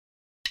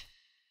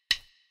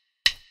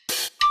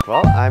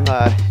Well, I'm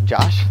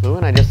Josh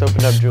Lewin. I just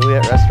opened up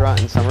Juliet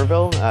restaurant in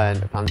Somerville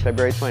on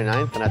February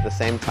 29th, and at the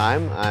same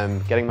time,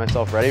 I'm getting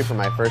myself ready for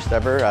my first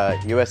ever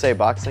USA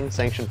Boxing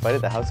sanctioned fight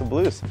at the House of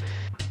Blues.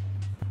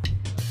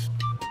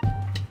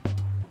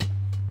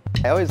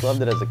 I always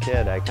loved it as a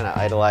kid. I kind of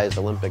idolized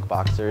Olympic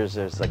boxers.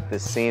 There's like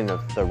this scene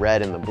of the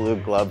red and the blue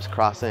gloves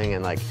crossing,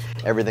 and like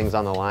everything's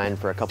on the line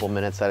for a couple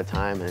minutes at a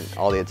time, and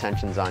all the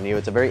attention's on you.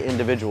 It's a very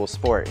individual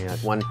sport. You know,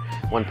 it's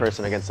one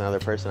person against another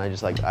person.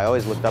 I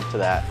always looked up to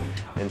that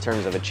in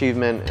terms of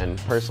achievement and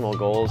personal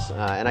goals.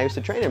 And I used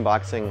to train in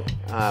boxing,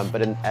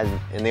 but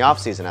in the off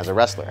season as a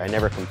wrestler. I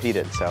never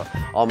competed, so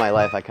all my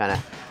life I kind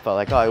of felt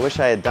like, oh, I wish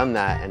I had done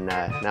that, and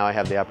now I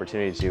have the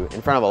opportunity to,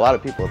 in front of a lot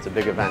of people. It's a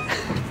big event.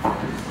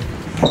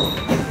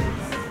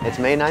 It's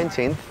May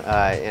 19th,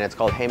 and it's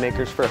called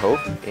Haymakers for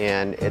Hope,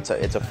 and it's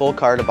a full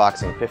card of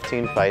boxing,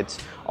 15 fights,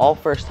 all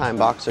first-time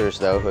boxers,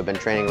 though, who have been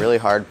training really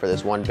hard for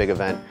this one big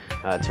event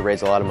to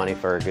raise a lot of money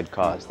for a good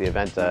cause. The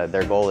event,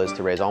 their goal is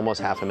to raise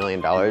almost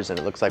 $500,000, and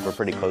it looks like we're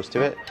pretty close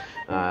to it,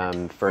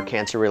 for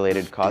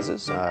cancer-related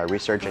causes,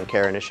 research and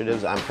care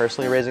initiatives. I'm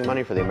personally raising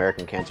money for the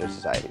American Cancer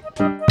Society.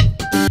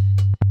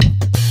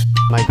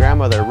 My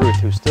grandmother, Ruth,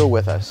 who's still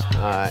with us,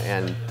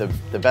 and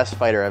the best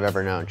fighter I've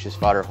ever known. She's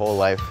fought her whole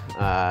life,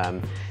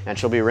 and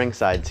she'll be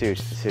ringside too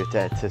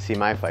to see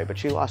my fight. But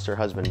she lost her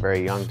husband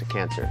very young to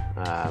cancer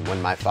when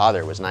my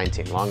father was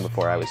 19, long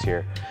before I was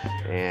here.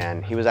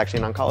 And he was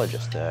actually an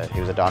oncologist.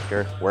 He was a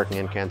doctor working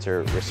in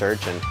cancer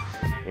research, and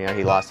you know,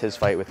 he lost his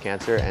fight with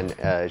cancer.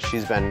 And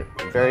she's been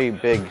a very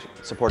big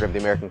supporter of the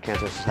American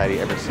Cancer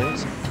Society ever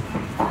since.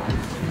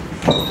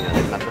 You know,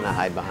 there's nothing to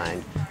hide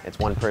behind. It's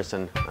one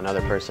person,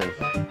 another person,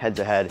 head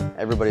to head.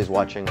 Everybody's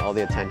watching, all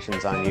the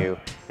attention's on you.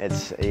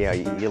 It's, you know,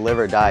 you live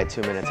or die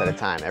 2 minutes at a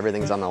time.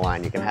 Everything's on the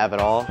line. You can have it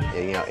all,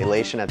 you know,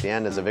 elation at the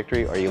end is a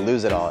victory, or you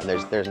lose it all, and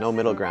there's no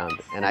middle ground.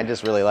 And I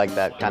just really like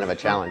that kind of a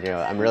challenge. You know,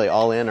 I'm really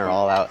all in or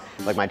all out.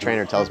 Like my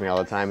trainer tells me all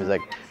the time, he's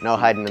like, no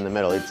hiding in the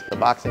middle. The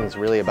boxing is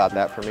really about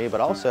that for me,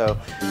 but also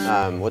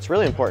what's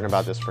really important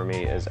about this for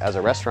me is, as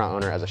a restaurant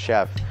owner, as a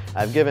chef,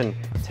 I've given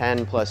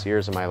 10 plus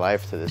years of my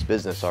life to this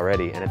business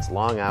already, and it's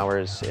long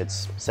hours,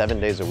 it's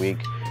 7 days a week.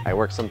 I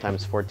work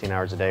sometimes 14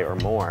 hours a day or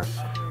more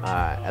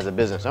as a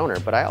business owner,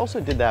 but I also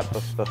did that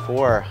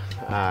before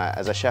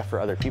as a chef for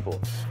other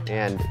people.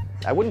 And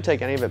I wouldn't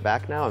take any of it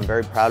back now. I'm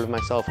very proud of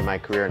myself and my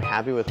career and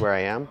happy with where I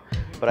am,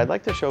 but I'd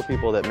like to show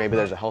people that maybe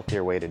there's a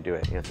healthier way to do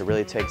it, you know, to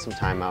really take some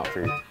time out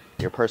for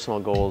your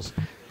personal goals,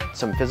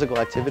 some physical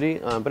activity,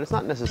 but it's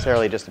not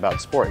necessarily just about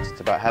sports.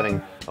 It's about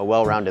having a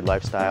well-rounded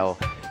lifestyle,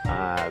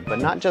 but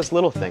not just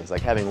little things,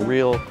 like having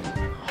real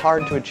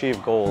hard to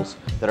achieve goals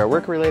that are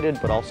work related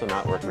but also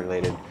not work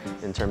related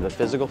in terms of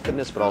physical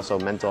fitness, but also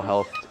mental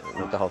health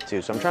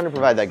too. So I'm trying to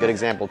provide that good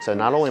example to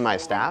not only my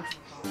staff,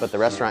 but the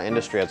restaurant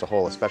industry as a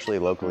whole, especially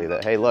locally,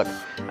 that, hey, look,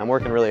 I'm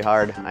working really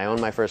hard. I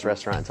own my first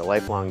restaurant. It's a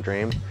lifelong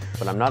dream,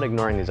 but I'm not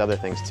ignoring these other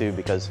things too,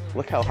 because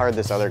look how hard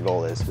this other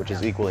goal is, which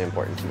is equally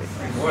important to me.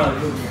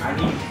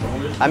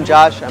 I'm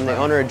Josh. I'm the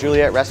owner of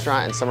Juliet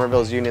restaurant in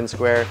Somerville's Union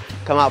Square.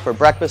 Come out for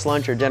breakfast,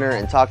 lunch, or dinner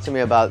and talk to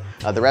me about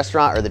the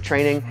restaurant or the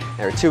training.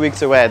 They're 2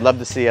 weeks away. I'd love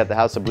to see you at the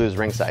House of Blues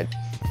ringside.